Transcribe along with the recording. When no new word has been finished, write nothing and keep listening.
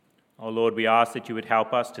O Lord, we ask that you would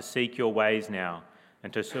help us to seek your ways now,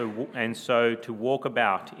 and so to walk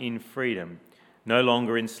about in freedom, no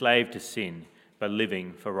longer enslaved to sin, but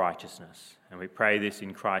living for righteousness. And we pray this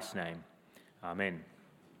in Christ's name. Amen.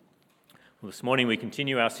 Well, this morning we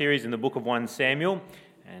continue our series in the book of 1 Samuel,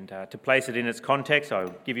 and to place it in its context,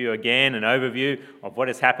 I'll give you again an overview of what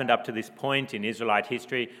has happened up to this point in Israelite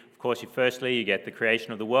history. Of course, you get the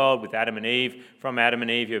creation of the world with Adam and Eve. From Adam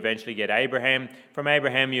and Eve, you eventually get Abraham. From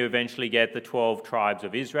Abraham, you eventually get the 12 tribes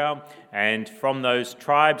of Israel. And from those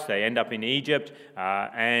tribes, they end up in Egypt,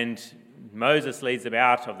 and Moses leads them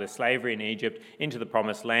out of the slavery in Egypt into the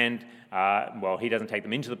Promised Land. He doesn't take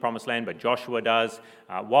them into the Promised Land, but Joshua does.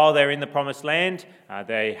 While they're in the Promised Land,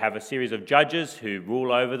 they have a series of judges who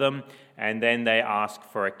rule over them, and then they ask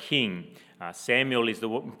for a king. Samuel is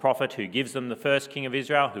the prophet who gives them the first king of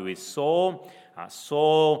Israel, who is Saul.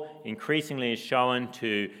 Saul increasingly is shown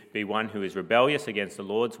to be one who is rebellious against the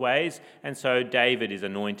Lord's ways, and so David is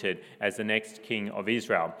anointed as the next king of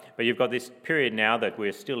Israel. But you've got this period now that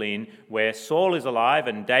we're still in where Saul is alive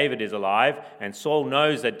and David is alive, and Saul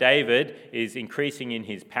knows that David is increasing in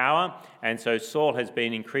his power, and so Saul has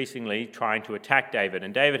been increasingly trying to attack David,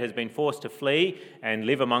 and David has been forced to flee and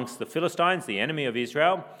live amongst the Philistines, the enemy of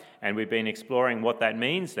Israel. And we've been exploring what that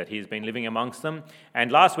means, that he's been living amongst them.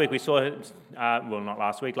 And last week we saw,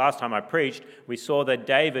 last time I preached, we saw that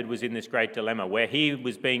David was in this great dilemma where he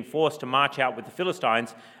was being forced to march out with the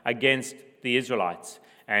Philistines against the Israelites.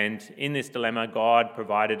 And in this dilemma, God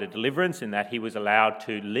provided a deliverance in that he was allowed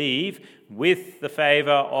to leave with the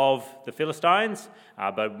favor of the Philistines,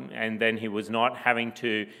 and then he was not having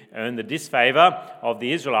to earn the disfavor of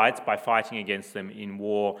the Israelites by fighting against them in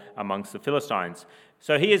war amongst the Philistines.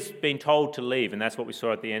 So he has been told to leave, and that's what we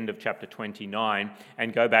saw at the end of chapter 29,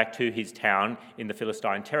 and go back to his town in the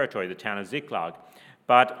Philistine territory, the town of Ziklag.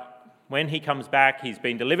 But when he comes back, he's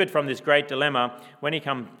been delivered from this great dilemma. When he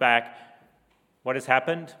comes back, what has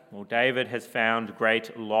happened? Well, David has found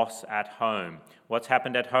great loss at home. What's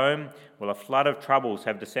happened at home? Well, a flood of troubles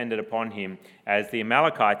have descended upon him as the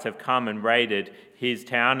Amalekites have come and raided his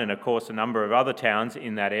town and, of course, a number of other towns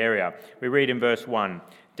in that area. We read in verse 1,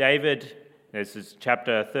 this is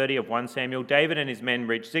chapter 30 of 1 Samuel. David and his men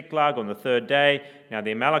reached Ziklag on the third day. Now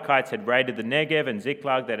the Amalekites had raided the Negev and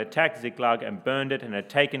Ziklag. They had attacked Ziklag and burned it and had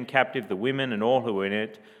taken captive the women and all who were in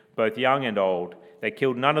it, both young and old. They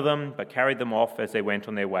killed none of them, but carried them off as they went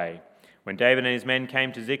on their way. When David and his men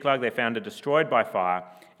came to Ziklag, they found it destroyed by fire,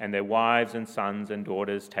 and their wives and sons and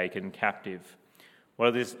daughters taken captive.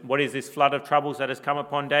 What is this flood of troubles that has come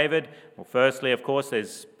upon David? Well, firstly, of course,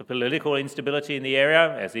 there's political instability in the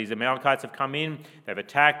area as these Amalekites have come in. They've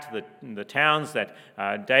attacked the towns that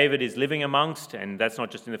David is living amongst, and that's not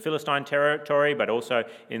just in the Philistine territory, but also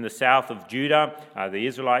in the south of Judah, the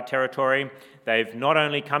Israelite territory. They've not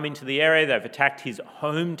only come into the area, they've attacked his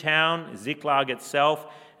hometown, Ziklag itself,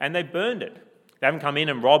 and they burned it. They haven't come in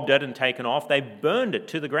and robbed it and taken off. They burned it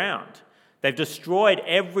to the ground. They've destroyed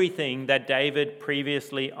everything that David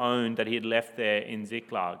previously owned that he had left there in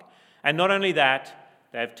Ziklag. And not only that,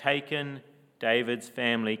 they've taken David's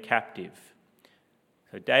family captive.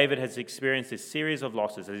 So David has experienced this series of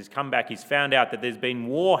losses. As he's come back, he's found out that there's been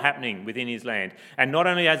war happening within his land. And not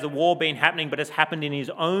only has the war been happening, but it's happened in his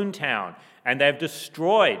own town. And they've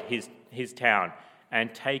destroyed his town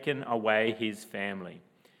and taken away his family.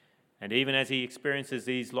 And even as he experiences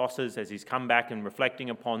these losses, as he's come back and reflecting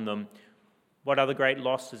upon them, what other great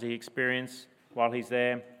loss does he experience while he's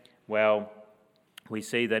there? Well, we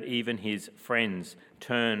see that even his friends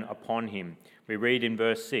turn upon him. We read in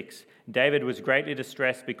verse 6, David was greatly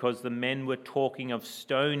distressed because the men were talking of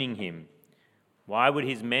stoning him. Why would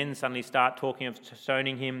his men suddenly start talking of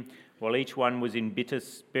stoning him? Well, each one was bitter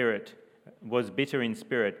in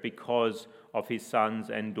spirit because of his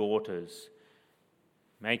sons and daughters.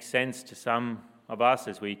 Makes sense to some of us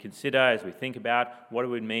as we consider, as we think about what it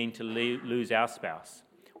would mean to lose our spouse,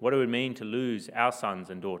 what it would mean to lose our sons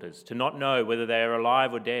and daughters, to not know whether they are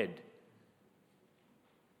alive or dead.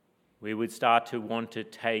 We would start to want to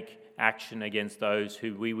take action against those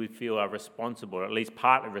who we would feel are responsible, or at least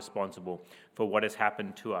partly responsible, for what has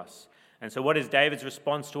happened to us. And so what is David's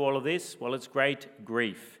response to all of this? Well, it's great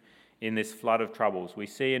grief in this flood of troubles. We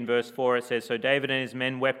see in verse 4, it says, So David and his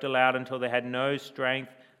men wept aloud until they had no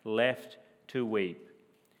strength left to weep.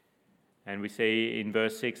 And we see in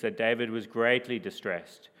verse 6 that David was greatly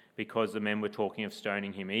distressed because the men were talking of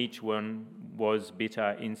stoning him. Each one was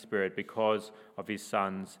bitter in spirit because of his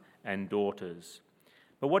sons and daughters.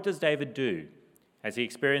 But what does David do as he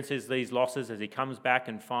experiences these losses, as he comes back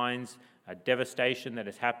and finds a devastation that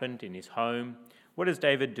has happened in his home? What does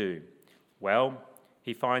David do? Well,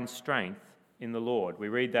 he finds strength in the Lord. We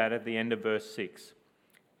read that at the end of verse 6.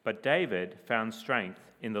 But David found strength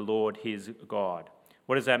in the Lord his God.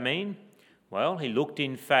 What does that mean? Well, he looked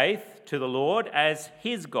in faith to the Lord as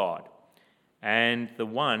his God. And the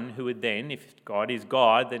one who would then, if God is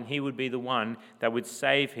God, then he would be the one that would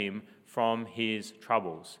save him from his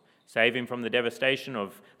troubles. Save him from the devastation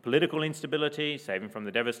of political instability, save him from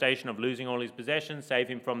the devastation of losing all his possessions, save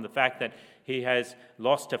him from the fact that he has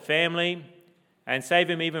lost a family, and save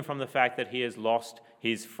him even from the fact that he has lost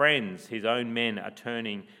his friends. His own men are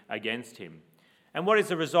turning against him. And what is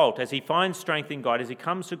the result? As he finds strength in God, as he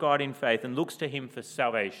comes to God in faith and looks to him for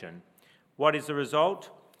salvation, what is the result?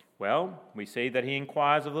 Well, we see that he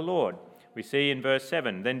inquires of the Lord. We see in verse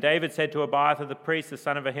 7, Then David said to Abiathar the priest, the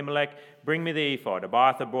son of Ahimelech, Bring me the ephod.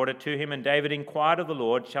 Abiathar brought it to him, and David inquired of the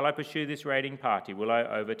Lord, Shall I pursue this raiding party? Will I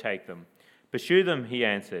overtake them? Pursue them, he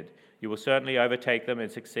answered. You will certainly overtake them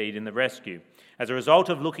and succeed in the rescue. As a result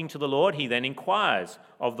of looking to the Lord, he then inquires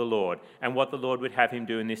of the Lord and what the Lord would have him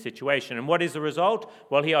do in this situation. And what is the result?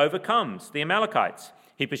 Well, he overcomes the Amalekites.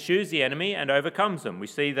 He pursues the enemy and overcomes them. We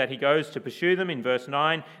see that he goes to pursue them in verse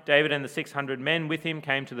 9. David and the 600 men with him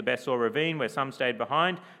came to the Besor ravine, where some stayed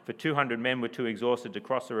behind, for 200 men were too exhausted to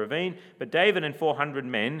cross the ravine. But David and 400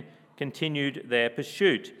 men continued their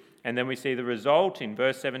pursuit. And then we see the result in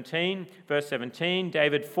verse 17. Verse 17,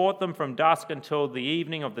 David fought them from dusk until the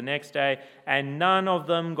evening of the next day, and none of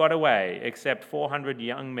them got away, except 400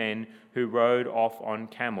 young men who rode off on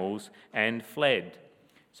camels and fled.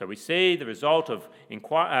 So we see the result of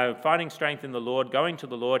finding strength in the Lord, going to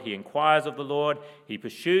the Lord. He inquires of the Lord, he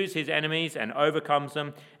pursues his enemies and overcomes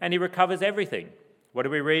them, and he recovers everything. What do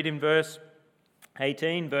we read in verse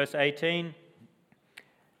 18? Verse 18,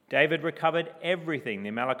 David recovered everything the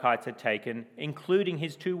Amalekites had taken, including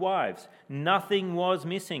his 2 wives. Nothing was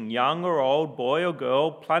missing, young or old, boy or girl,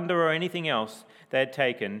 plunder or anything else they had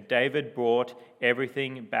taken. David brought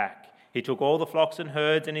everything back. He took all the flocks and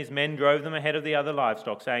herds, and his men drove them ahead of the other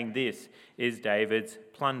livestock, saying, This is David's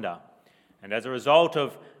plunder. And as a result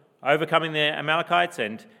of overcoming the Amalekites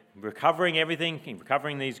and recovering everything,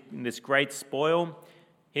 recovering this great spoil,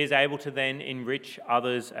 he is able to then enrich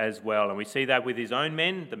others as well. And we see that with his own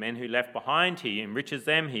men, the men who left behind. He enriches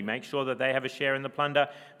them. He makes sure that they have a share in the plunder.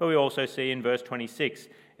 But we also see in verse 26,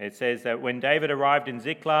 it says that when David arrived in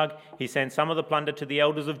Ziklag, he sent some of the plunder to the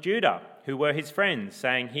elders of Judah, who were his friends,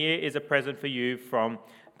 saying, Here is a present for you from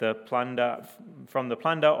the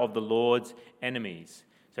plunder of the Lord's enemies.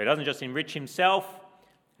 So he doesn't just enrich himself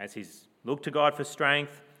as he's looked to God for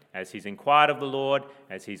strength, as he's inquired of the Lord,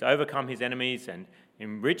 as he's overcome his enemies and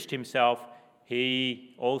enriched himself,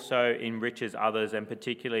 he also enriches others, and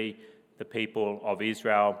particularly the people of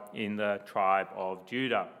Israel in the tribe of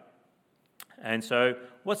Judah. And so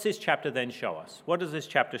what's this chapter then show us? What does this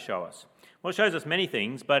chapter show us? Well, it shows us many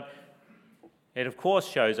things, but it of course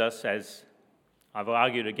shows us, as I've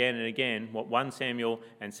argued again and again, what 1 Samuel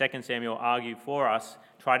and 2 Samuel argue for us,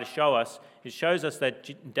 try to show us. It shows us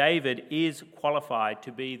that David is qualified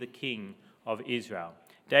to be the king of Israel.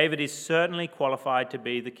 David is certainly qualified to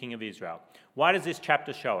be the king of Israel. Why does this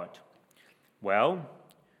chapter show it? Well,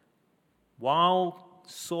 while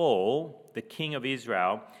Saul, the king of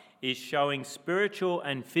Israel, is showing spiritual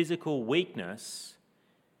and physical weakness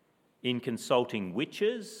in consulting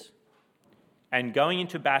witches and going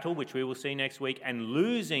into battle, which we will see next week, and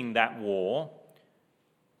losing that war,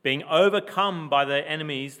 being overcome by the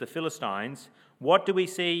enemies, the Philistines, what do we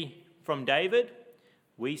see from David?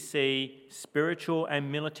 We see spiritual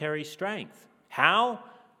and military strength. How?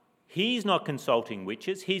 He's not consulting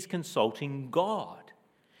witches, he's consulting God.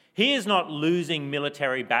 He is not losing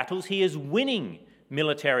military battles, he is winning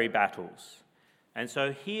military battles. And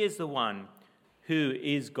so he is the one who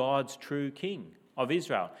is God's true king of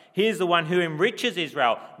Israel. He is the one who enriches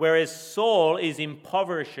Israel, whereas Saul is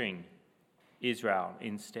impoverishing Israel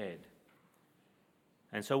instead.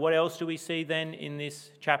 And so what else do we see then in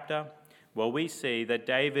this chapter? Well, we see that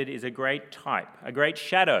David is a great type, a great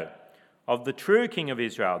shadow of the true king of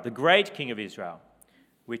Israel, the great king of Israel,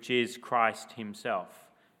 which is Christ himself.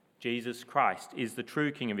 Jesus Christ is the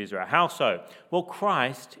true king of Israel. How so? Well,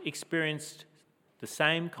 Christ experienced the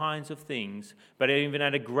same kinds of things, but even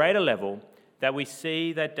at a greater level that we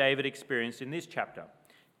see that David experienced in this chapter.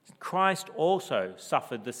 Christ also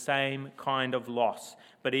suffered the same kind of loss,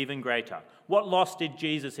 but even greater. What loss did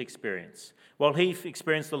Jesus experience? Well, he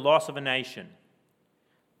experienced the loss of a nation.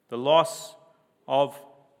 The loss of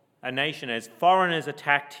a nation as foreigners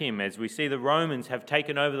attacked him, as we see the Romans have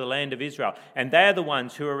taken over the land of Israel, and they are the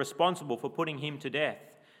ones who are responsible for putting him to death.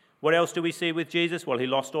 What else do we see with Jesus? Well, he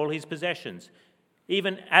lost all his possessions.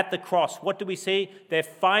 Even at the cross, what do we see?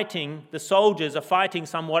 The soldiers are fighting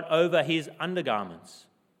somewhat over his undergarments.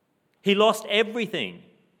 He lost everything.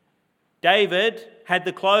 David had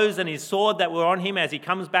the clothes and his sword that were on him as he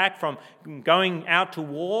comes back from going out to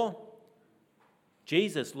war.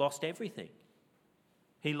 Jesus lost everything.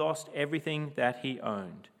 He lost everything that he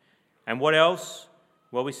owned. And what else?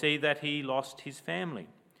 Well, we see that he lost his family.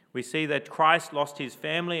 We see that Christ lost his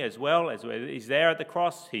family as well. As he's there at the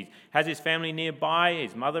cross, he has his family nearby,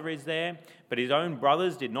 his mother is there, but his own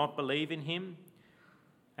brothers did not believe in him.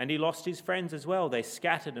 And he lost his friends as well. They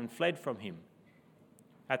scattered and fled from him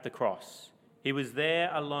at the cross. He was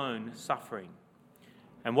there alone, suffering.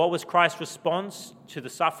 And what was Christ's response to the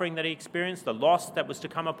suffering that he experienced, the loss that was to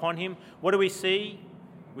come upon him? What do we see?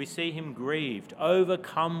 We see him grieved,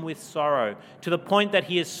 overcome with sorrow, to the point that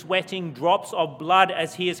he is sweating drops of blood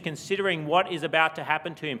as he is considering what is about to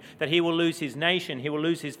happen to him, that he will lose his nation, he will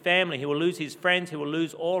lose his family, he will lose his friends, he will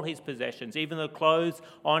lose all his possessions, even the clothes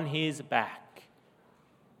on his back.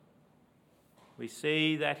 We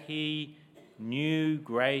see that he knew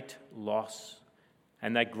great loss,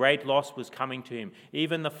 and that great loss was coming to him.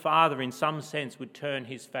 Even the Father, in some sense, would turn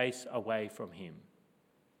his face away from him.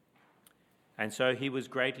 And so he was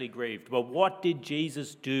greatly grieved. But what did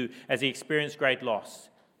Jesus do as he experienced great loss?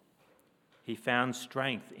 He found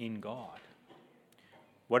strength in God.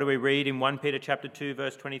 What do we read in 1 Peter chapter 2,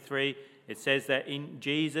 verse 23? It says that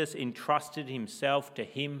Jesus entrusted himself to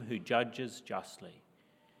him who judges justly.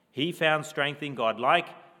 He found strength in God. Like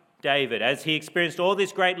David, as he experienced all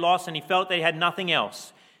this great loss and he felt that he had nothing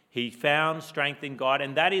else, he found strength in God.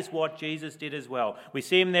 And that is what Jesus did as well. We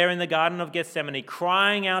see him there in the Garden of Gethsemane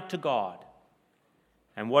crying out to God.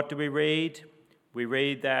 And what do we read? We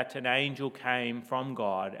read that an angel came from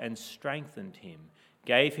God and strengthened him,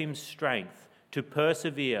 gave him strength to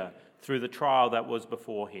persevere through the trial that was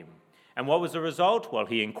before him. And what was the result? Well,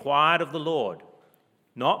 he inquired of the Lord,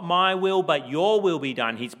 not my will, but your will be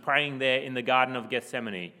done. He's praying there in the Garden of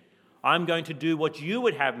Gethsemane. I'm going to do what you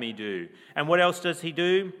would have me do. And what else does he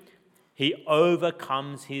do? He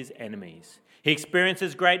overcomes his enemies. He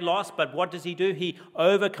experiences great loss, but what does he do? He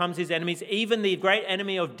overcomes his enemies, even the great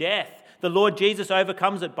enemy of death. The Lord Jesus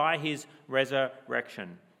overcomes it by his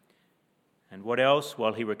resurrection. And what else?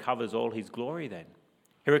 Well, he recovers all his glory then.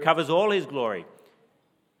 He recovers all his glory.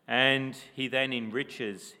 And he then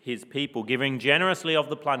enriches his people, giving generously of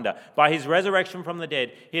the plunder. By his resurrection from the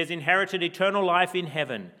dead, he has inherited eternal life in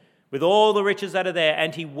heaven with all the riches that are there.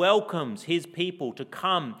 And he welcomes his people to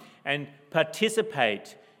come and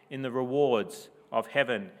participate in the rewards of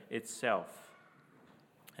heaven itself.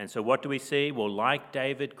 And so what do we see? Well, like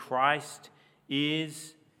David, Christ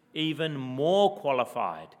is even more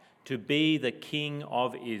qualified to be the King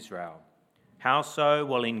of Israel. How so?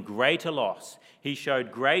 Well, in greater loss, he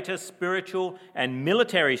showed greater spiritual and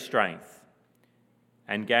military strength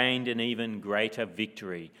and gained an even greater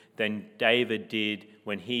victory than David did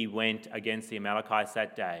when he went against the Amalekites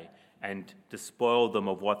that day and despoiled them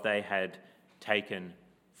of what they had taken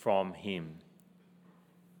from him.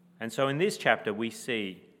 And so in this chapter we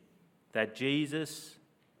see that Jesus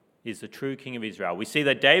is the true King of Israel. We see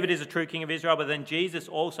that David is a true King of Israel, but then Jesus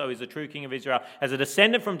also is a true King of Israel as a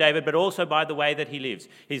descendant from David, but also by the way that he lives.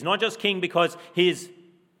 He's not just king because his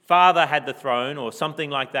father had the throne or something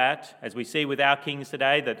like that, as we see with our kings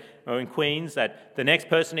today or in queens, that the next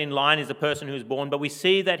person in line is the person who is born, but we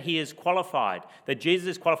see that he is qualified, that Jesus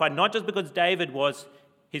is qualified not just because David was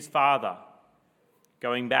his father,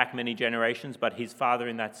 going back many generations, but his father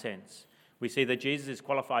in that sense. We see that Jesus is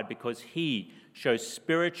qualified because he shows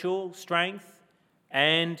spiritual strength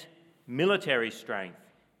and military strength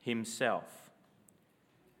himself.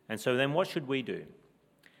 And so then what should we do?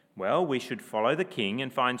 Well, we should follow the King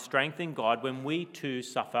and find strength in God when we too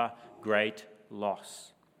suffer great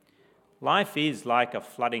loss. Life is like a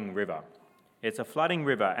flooding river. It's a flooding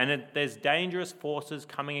river, and there's dangerous forces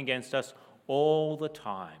coming against us all the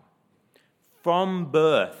time. From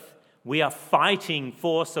birth, we are fighting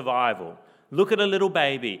for survival. Look at a little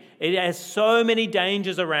baby. It has so many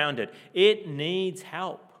dangers around it. It needs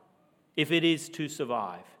help if it is to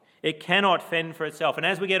survive. It cannot fend for itself. And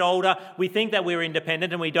as we get older, we think that we're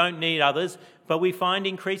independent and we don't need others, but we find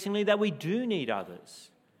increasingly that we do need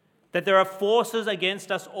others. That there are forces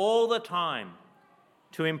against us all the time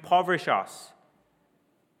to impoverish us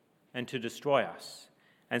and to destroy us.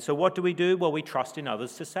 And so what do? Well, we trust in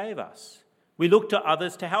others to save us. We look to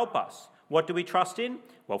others to help us. What do we trust in?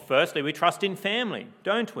 Well, firstly, we trust in family,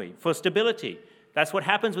 don't we? For stability. That's what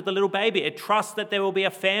happens with the little baby. It trusts that there will be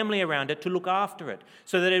a family around it to look after it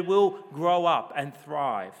so that it will grow up and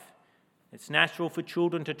thrive. It's natural for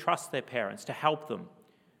children to trust their parents, to help them.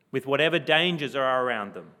 with whatever dangers are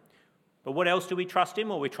around them. But what else do we trust in?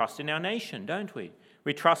 Well, we trust in our nation, don't we?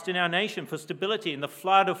 We trust in our nation for stability in the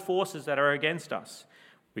flood of forces that are against us.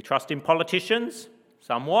 We trust in politicians,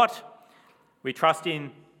 somewhat. We trust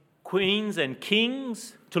in queens and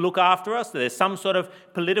kings to look after us. There's some sort of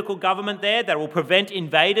political government there that will prevent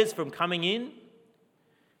invaders from coming in.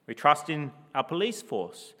 We trust in our police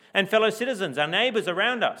force and fellow citizens, our neighbours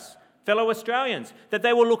around us, fellow Australians, that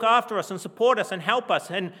they will look after us and support us and help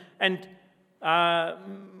us and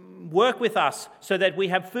work with us so that we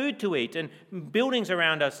have food to eat and buildings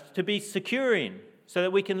around us to be secure in so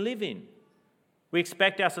that we can live in. We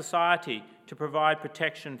expect our society to provide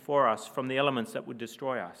protection for us from the elements that would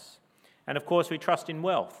destroy us. And of course, we trust in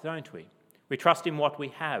wealth, don't we? We trust in what we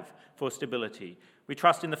have for stability. We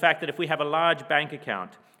trust in the fact that if we have a large bank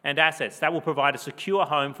account and assets, that will provide a secure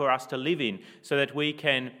home for us to live in so that we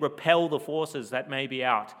can repel the forces that may be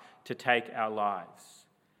out to take our lives.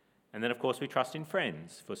 And then, of course, we trust in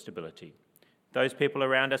friends for stability. Those people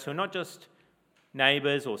around us who are not just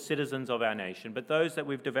neighbours or citizens of our nation, but those that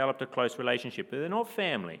we've developed a close relationship with. They're not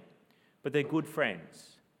family, but they're good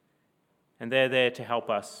friends. And they're there to help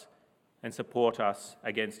us and support us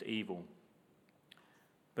against evil.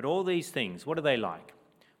 But all these things, what are they like?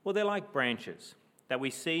 Well, they're like branches that we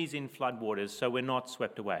seize in floodwaters so we're not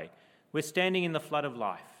swept away. We're standing in the flood of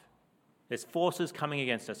life. There's forces coming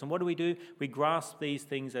against us. And what do? We grasp these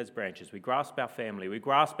things as branches. We grasp our family. We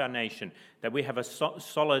grasp our nation, that we have a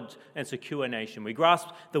solid and secure nation. We grasp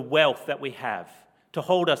the wealth that we have to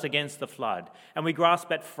hold us against the flood. And we grasp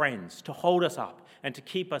at friends to hold us up and to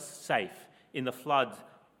keep us safe in the flood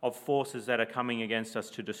of forces that are coming against us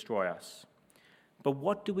to destroy us. But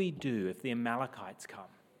what do we do if the Amalekites come?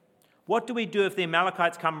 What do we do if the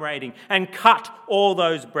Amalekites come raiding and cut all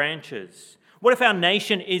those branches? What if our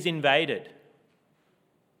nation is invaded?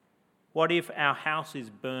 What if our house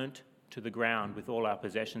is burnt to the ground with all our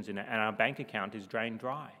possessions in it and our bank account is drained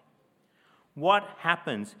dry? What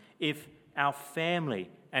happens if our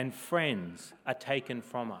family and friends are taken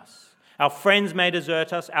from us? Our friends may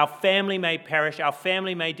desert us, our family may perish, our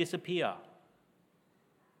family may disappear.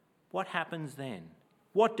 What happens then?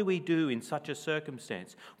 What do we do in such a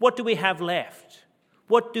circumstance? What do we have left?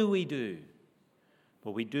 What do we do?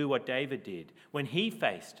 Well, we do what David did when he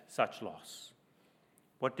faced such loss.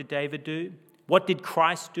 What did David do? What did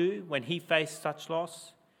Christ do when he faced such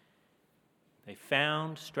loss? They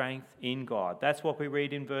found strength in God. That's what we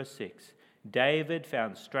read in verse 6. David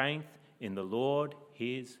found strength in the Lord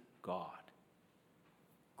his God.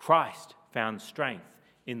 Christ found strength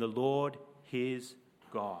in the Lord his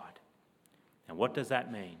God. And what does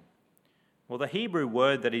that mean? Well, the Hebrew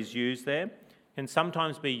word that is used there can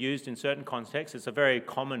sometimes be used in certain contexts. It's a very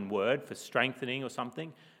common word for strengthening or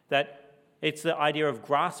something, that it's the idea of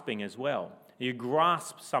grasping as well. You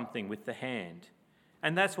grasp something with the hand.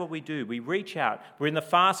 And that's what we do. We reach out. We're in the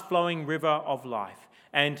fast-flowing river of life,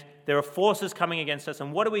 and there are forces coming against us.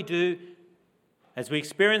 And what do? As we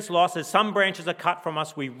experience loss, as some branches are cut from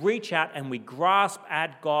us, we reach out and we grasp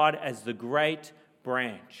at God as the great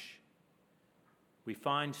branch. We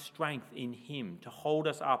find strength in him to hold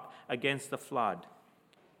us up against the flood.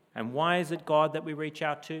 And why is it God that we reach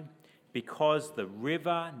out to? Because the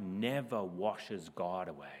river never washes God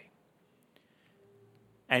away.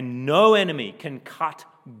 And no enemy can cut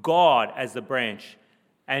God as the branch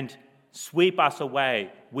and sweep us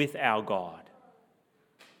away with our God.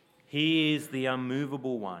 He is the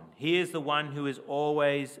unmovable one. He is the one who is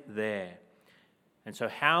always there. And so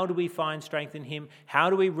how do we find strength in him?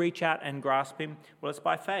 How do we reach out and grasp him? Well, it's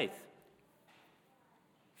by faith.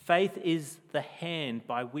 Faith is the hand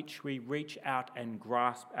by which we reach out and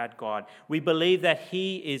grasp at God. We believe that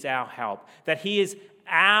he is our help, that he is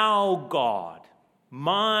our God,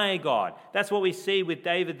 my God. That's what we see with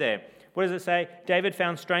David there. What does it say? David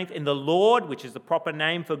found strength in the Lord, which is the proper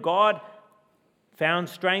name for God, found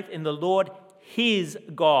strength in the Lord, his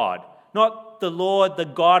God. Not the Lord, the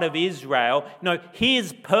God of Israel. No,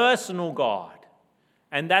 his personal God.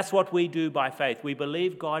 And that's what we do by faith. We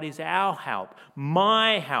believe God is our help,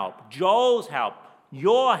 my help, Joel's help,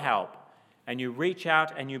 your help. And you reach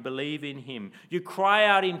out and you believe in him. You cry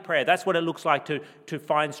out in prayer. That's what it looks like to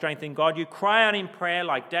find strength in God. You cry out in prayer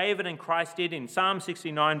like David and Christ did in Psalm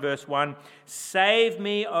 69 verse 1. Save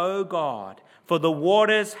me, O God, for the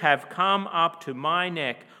waters have come up to my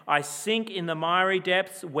neck. I sink in the miry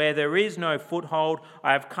depths where there is no foothold.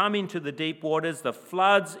 I have come into the deep waters. The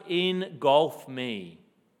floods engulf me.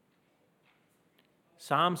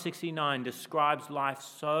 Psalm 69 describes life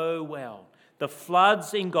so well. The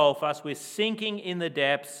floods engulf us. We're sinking in the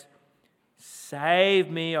depths. Save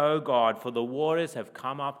me, O God, for the waters have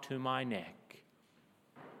come up to my neck.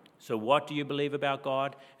 So what do you believe about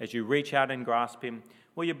God as you reach out and grasp him?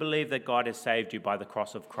 Well, you believe that God has saved you by the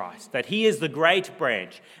cross of Christ, that he is the great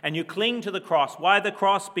branch, and you cling to the cross. Why the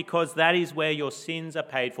cross? Because that is where your sins are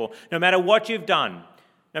paid for. No matter what you've done,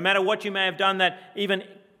 no matter what you may have done that even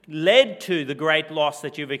led to the great loss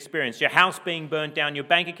that you've experienced, your house being burnt down, your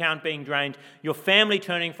bank account being drained, your family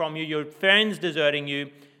turning from you, your friends deserting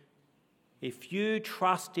you, if you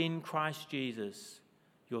trust in Christ Jesus,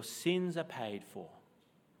 your sins are paid for.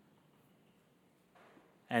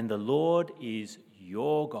 And the Lord is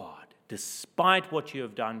your God, despite what you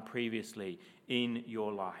have done previously in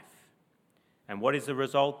your life. And what is the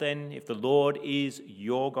result then? If the Lord is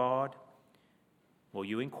your God, well,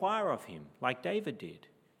 you inquire of him, like David did.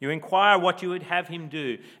 You inquire what you would have him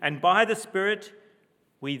do. And by the Spirit,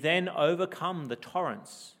 we then overcome the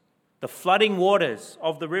torrents, the flooding waters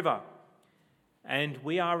of the river, and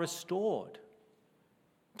we are restored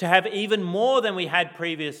to have even more than we had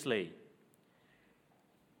previously.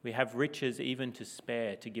 We have riches even to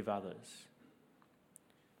spare to give others.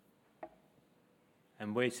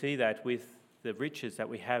 And we see that with the riches that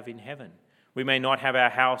we have in heaven. We may not have our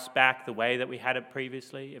house back the way that we had it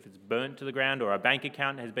previously, if it's burnt to the ground or our bank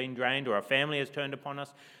account has been drained or our family has turned upon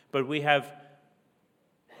us, but we have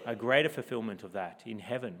a greater fulfillment of that in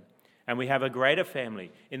heaven. And we have a greater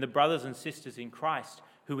family in the brothers and sisters in Christ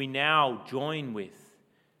who we now join with.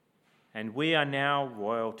 And we are now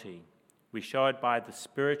royalty. We show it by the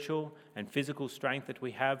spiritual and physical strength that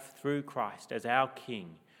we have through Christ as our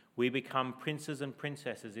King. We become princes and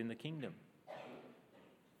princesses in the kingdom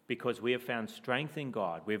because we have found strength in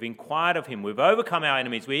God. We've inquired of him. We've overcome our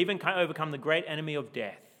enemies. We even overcome the great enemy of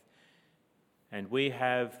death. And we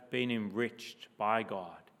have been enriched by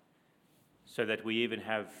God so that we even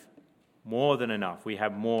have more than enough. We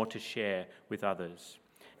have more to share with others.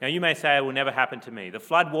 Now you may say it will never happen to me. The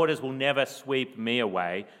flood waters will never sweep me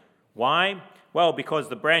away. Why? Well, because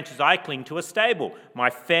the branches I cling to are stable. My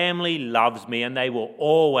family loves me and they will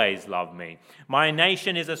always love me. My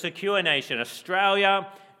nation is a secure nation. Australia,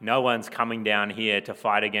 no one's coming down here to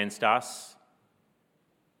fight against us.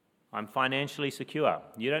 I'm financially secure.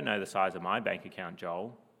 You don't know the size of my bank account,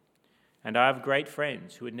 Joel. And I have great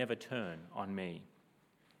friends who would never turn on me.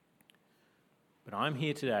 But I'm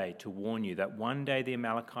here today to warn you that one day the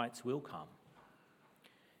Amalekites will come.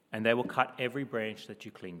 And they will cut every branch that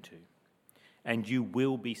you cling to, and you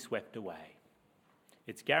will be swept away.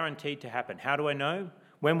 It's guaranteed to happen. How do I know?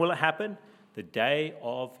 When will it happen? The day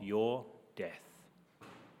of your death.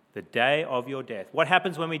 The day of your death. What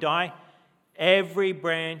happens when we die? Every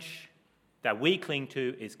branch that we cling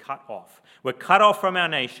to is cut off. We're cut off from our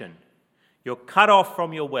nation. You're cut off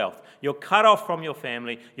from your wealth. You're cut off from your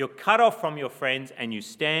family. You're cut off from your friends, and you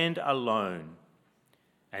stand alone.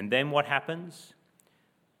 And then what happens?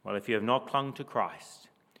 Well, if you have not clung to Christ,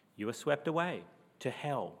 you are swept away to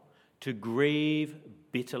hell, to grieve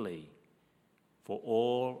bitterly for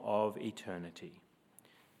all of eternity.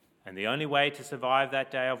 And the only way to survive that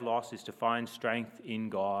day of loss is to find strength in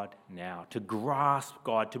God now, to grasp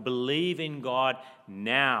God, to believe in God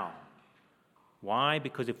now. Why?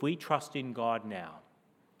 Because if we trust in God now,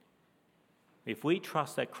 if we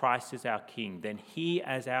trust that Christ is our King, then he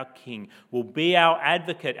as our King will be our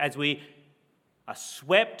advocate as we are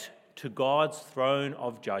swept to God's throne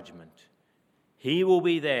of judgment. He will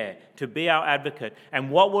be there to be our advocate. And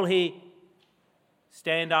what will he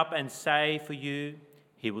stand up and say for you?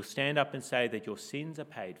 He will stand up and say that your sins are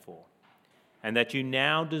paid for and that you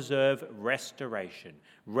now deserve restoration.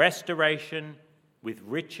 Restoration with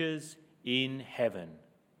riches in heaven.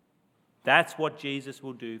 That's what Jesus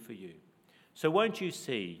will do for you. So won't you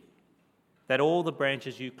see that all the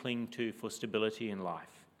branches you cling to for stability in life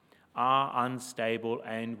are unstable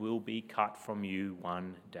and will be cut from you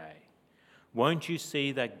one day? Won't you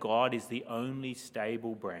see that God is the only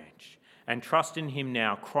stable branch and trust in him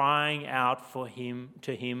now, crying out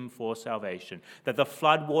to him for salvation, that the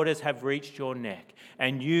flood waters have reached your neck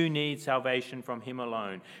and you need salvation from him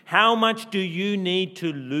alone? How much do you need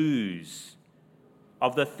to lose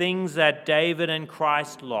of the things that David and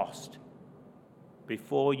Christ lost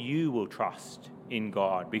before you will trust in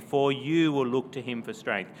God, before you will look to him for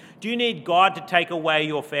strength? Do you need God to take away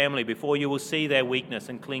your family before you will see their weakness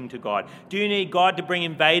and cling to God? Do you need God to bring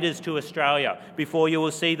invaders to Australia before you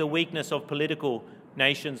will see the weakness of political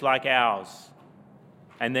nations like ours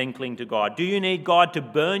and then cling to God? Do you need God to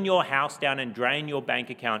burn your house down and drain your bank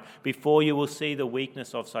account before you will see the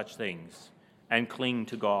weakness of such things and cling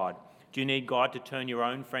to God? Do you need God to turn your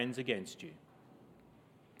own friends against you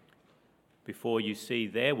before you see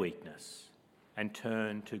their weakness and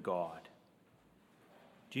turn to God?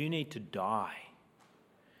 Do you need to die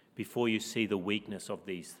before you see the weakness of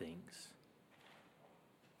these things.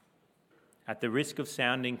 At the risk of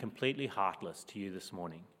sounding completely heartless to you this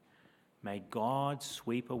morning, may God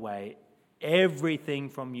sweep away everything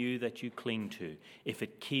from you that you cling to if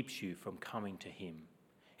it keeps you from coming to him,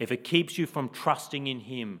 if it keeps you from trusting in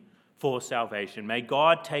him for salvation. May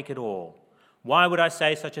God take it all. Why would I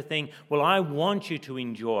say such a thing? Well, I want you to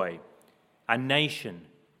enjoy a nation,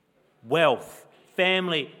 wealth,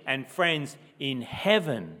 family, and friends in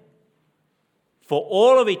heaven for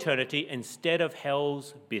all of eternity instead of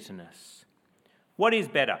hell's bitterness. What is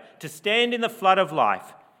better? To stand in the flood of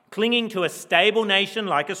life, clinging to a stable nation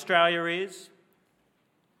like Australia is,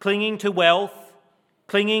 clinging to wealth,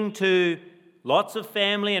 clinging to lots of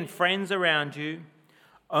family and friends around you,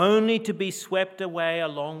 only to be swept away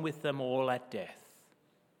along with them all at death.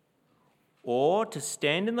 Or to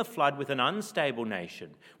stand in the flood with an unstable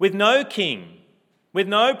nation, with no king, with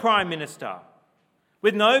no prime minister,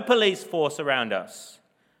 with no police force around us,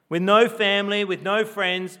 with no family, with no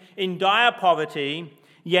friends, in dire poverty,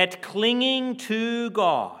 yet clinging to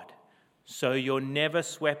God, so you're never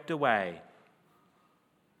swept away,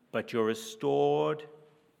 but you're restored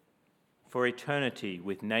for eternity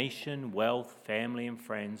with nation, wealth, family, and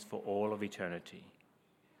friends for all of eternity.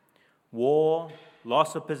 War,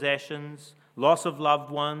 loss of possessions, loss of loved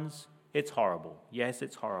ones, it's horrible. Yes,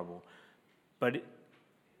 it's horrible. But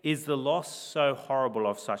is the loss so horrible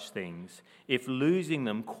of such things if losing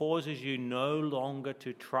them causes you no longer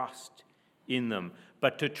to trust in them,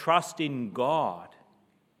 but to trust in God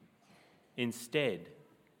instead,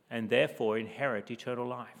 and therefore inherit eternal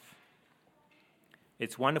life?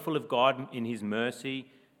 It's wonderful if God, in his mercy,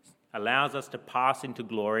 allows us to pass into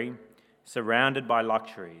glory surrounded by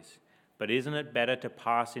luxuries. But isn't it better to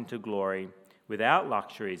pass into glory without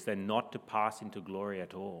luxuries than not to pass into glory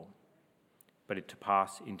at all, but to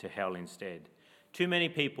pass into hell instead? Too many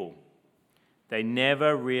people, they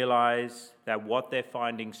never realize that what they're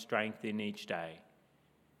finding strength in each day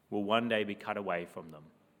will one day be cut away from them.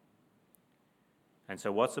 And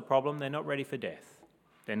so what's the problem? They're not ready for death.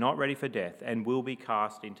 They're not ready for death and will be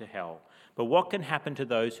cast into hell. But what can happen to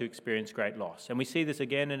those who experience great loss? And we see this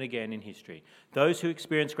again and again in history. Those who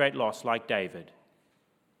experience great loss, like David,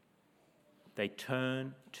 they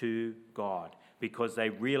turn to God because they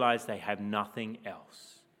realize they have nothing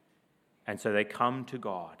else. And so they come to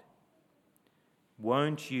God.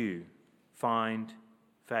 Won't you find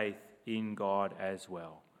faith in God as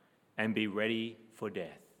well and be ready for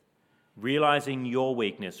death? Realizing your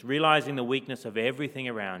weakness, realizing the weakness of everything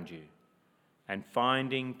around you, and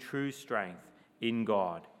finding true strength in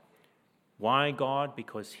God. Why God?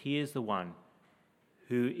 Because he is the one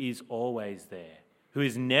who is always there, who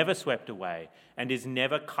is never swept away and is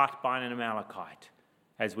never cut by an Amalekite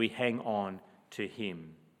as we hang on to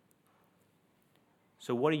him.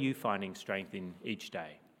 So what are you finding strength in each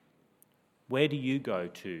day? Where do you go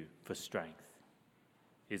to for strength?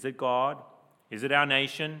 Is it God? Is it our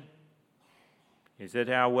nation? Is it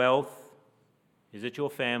our wealth? Is it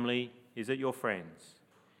your family? Is it your friends?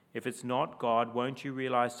 If it's not God, won't you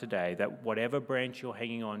realize today that whatever branch you're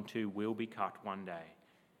hanging on to will be cut one day?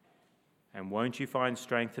 And won't you find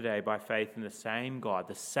strength today by faith in the same God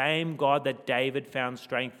that David found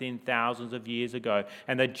strength in thousands of years ago,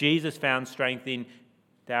 and that Jesus found strength in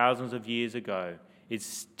thousands of years ago, is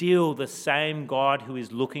still the same God who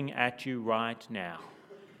is looking at you right now.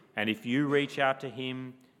 And if you reach out to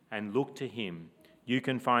him and look to him, you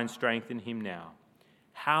can find strength in him now.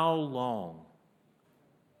 How long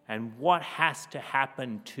and what has to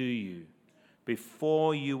happen to you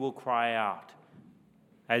before you will cry out,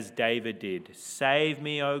 as David did, "Save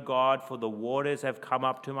me, O God, for the waters have come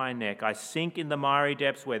up to my neck. I sink in the miry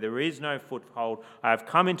depths where there is no foothold. I have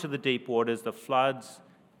come into the deep waters. The floods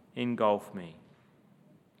engulf me."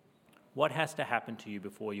 What has to happen to you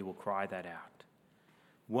before you will cry that out?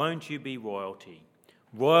 Won't you be royalty?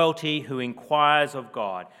 Royalty who inquires of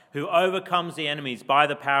God, who overcomes the enemies by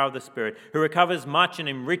the power of the Spirit, who recovers much and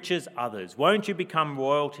enriches others. Won't you become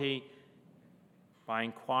royalty by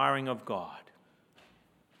inquiring of God,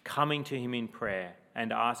 coming to him in prayer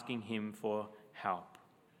and asking him for help?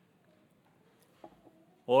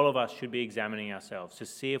 All of us should be examining ourselves to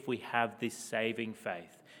see if we have this saving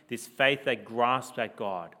faith, this faith that grasps at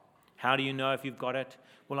God. How do you know if you've got it?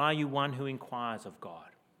 Well, are you one who inquires of God?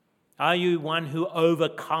 Are you one who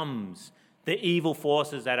overcomes the evil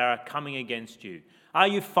forces that are coming against you? Are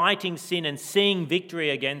you fighting sin and seeing victory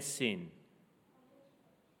against sin?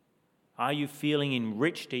 Are you feeling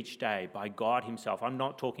enriched each day by God himself? I'm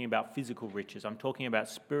not talking about physical riches. I'm talking about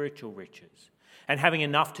spiritual riches and having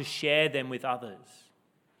enough to share them with others.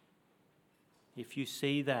 If you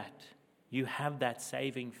see that, You have that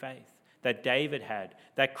saving faith that David had,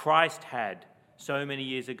 that Christ had so many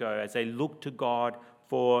years ago as they looked to God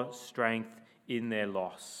for strength in their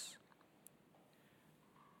loss.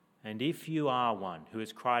 And if you are one who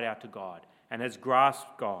has cried out to God and has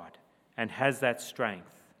grasped God and has that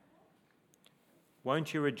strength,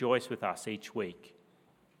 won't you rejoice with us each week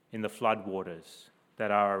in the flood waters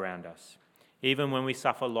that are around us, even when we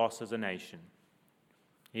suffer loss as a nation,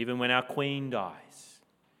 even when our Queen dies,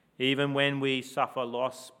 even when we suffer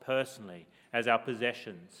loss personally as our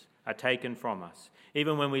possessions are taken from us,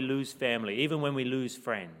 even when we lose family, even when we lose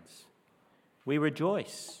friends. We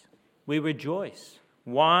rejoice. We rejoice.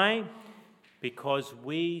 Why? Because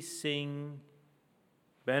we sing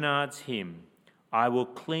Bernard's hymn, I will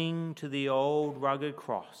cling to the old rugged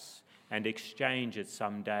cross and exchange it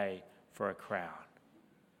someday for a crown.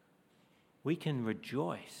 We can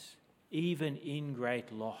rejoice even in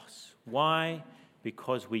great loss. Why?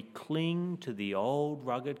 Because we cling to the old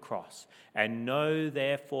rugged cross and know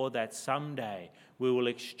therefore that someday we will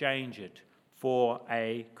exchange it for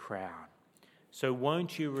a crown. So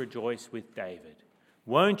won't you rejoice with David?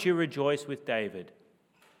 Won't you rejoice with David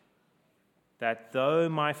that though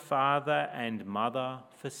my father and mother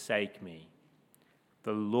forsake me,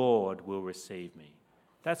 the Lord will receive me?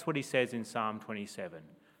 That's what he says in Psalm 27.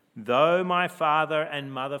 Though my father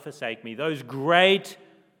and mother forsake me, those great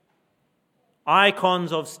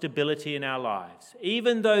icons of stability in our lives,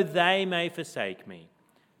 even though they may forsake me,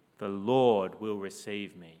 the Lord will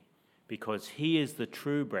receive me, because he is the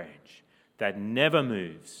true branch that never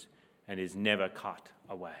moves and is never cut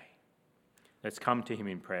away. Let's come to him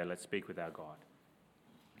in prayer. Let's speak with our God.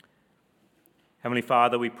 Heavenly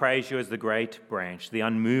Father, we praise you as the great branch, the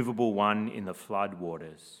unmovable one in the flood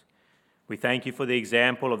waters. We thank you for the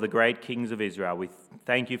example of the great kings of Israel. We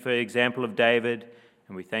thank you for the example of David,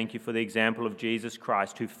 and we thank you for the example of Jesus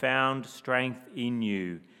Christ, who found strength in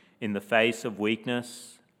you in the face of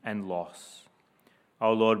weakness and loss.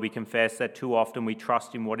 Oh Lord, we confess that too often we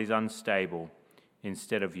trust in what is unstable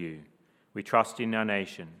instead of you. We trust in our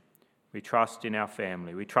nation. We trust in our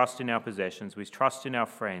family. We trust in our possessions. We trust in our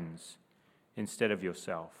friends instead of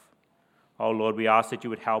yourself. Oh Lord, we ask that you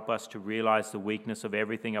would help us to realize the weakness of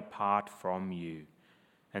everything apart from you,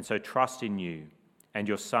 and so trust in you and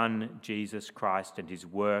your Son, Jesus Christ, and his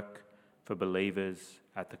work for believers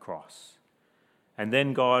at the cross. And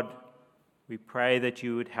then, God, we pray that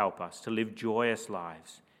you would help us to live joyous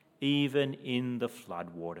lives, even in the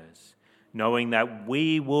flood waters, knowing that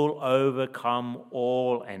we will overcome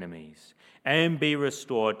all enemies and be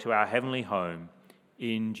restored to our heavenly home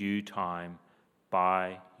in due time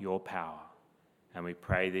by your power. And we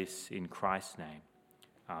pray this in Christ's name.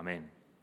 Amen.